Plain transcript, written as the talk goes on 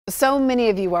So many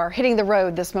of you are hitting the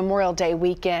road this Memorial Day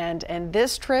weekend, and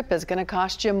this trip is going to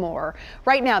cost you more.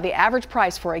 Right now, the average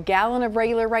price for a gallon of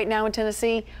regular right now in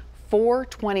Tennessee,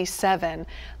 $4.27.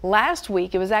 Last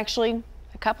week, it was actually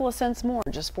a couple of cents more,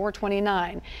 just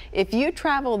 $4.29. If you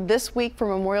traveled this week for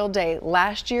Memorial Day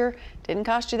last year, didn't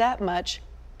cost you that much.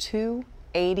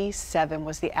 $2.87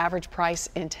 was the average price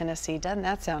in Tennessee. Doesn't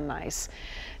that sound nice?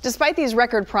 Despite these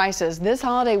record prices, this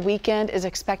holiday weekend is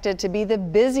expected to be the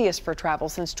busiest for travel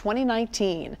since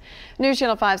 2019. News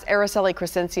Channel 5's Araceli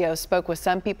Crescencio spoke with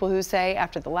some people who say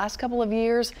after the last couple of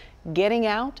years, getting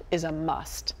out is a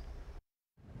must.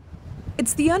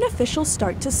 It's the unofficial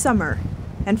start to summer,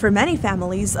 and for many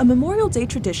families, a Memorial Day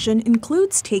tradition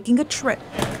includes taking a trip.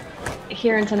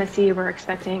 Here in Tennessee, we're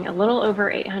expecting a little over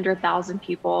 800,000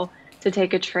 people to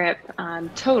take a trip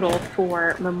total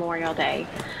for Memorial Day.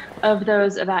 Of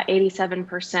those, about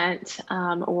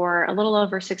 87%, or a little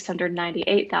over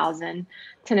 698,000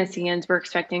 Tennesseans were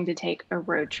expecting to take a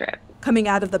road trip. Coming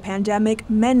out of the pandemic,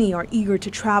 many are eager to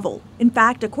travel. In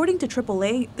fact, according to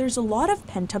AAA, there's a lot of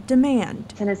pent-up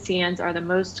demand. Tennesseans are the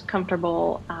most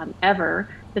comfortable ever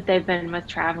that they've been with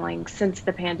traveling since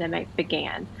the pandemic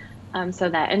began. So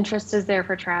that interest is there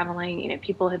for traveling. You know,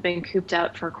 people have been cooped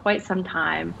up for quite some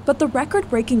time. But the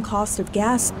record-breaking cost of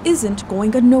gas isn't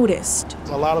going unnoticed.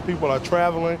 A lot of people are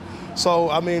traveling, so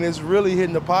I mean, it's really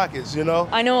hitting the pockets, you know?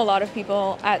 I know a lot of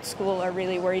people at school are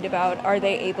really worried about, are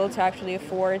they able to actually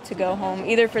afford to go home,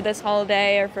 either for this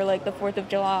holiday or for like the 4th of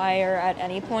July or at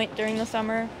any point during the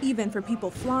summer. Even for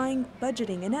people flying,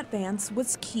 budgeting in advance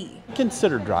was key.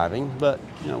 Consider driving, but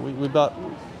you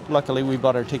know, luckily we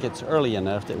bought our tickets early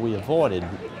enough that we avoided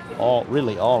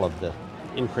really all of the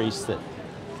increase that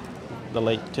the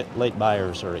late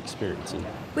buyers are experiencing.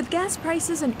 With gas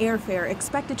prices and airfare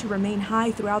expected to remain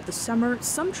high throughout the summer,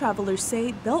 some travelers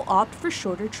say they'll opt for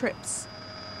shorter trips.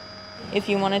 If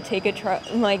you want to take a trip,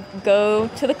 like go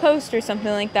to the coast or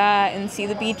something like that and see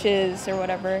the beaches or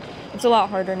whatever, it's a lot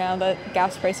harder now that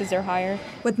gas prices are higher.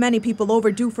 With many people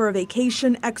overdue for a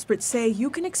vacation, experts say you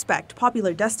can expect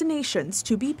popular destinations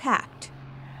to be packed.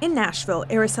 In Nashville,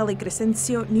 Araceli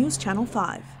Crescencio, News Channel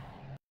 5.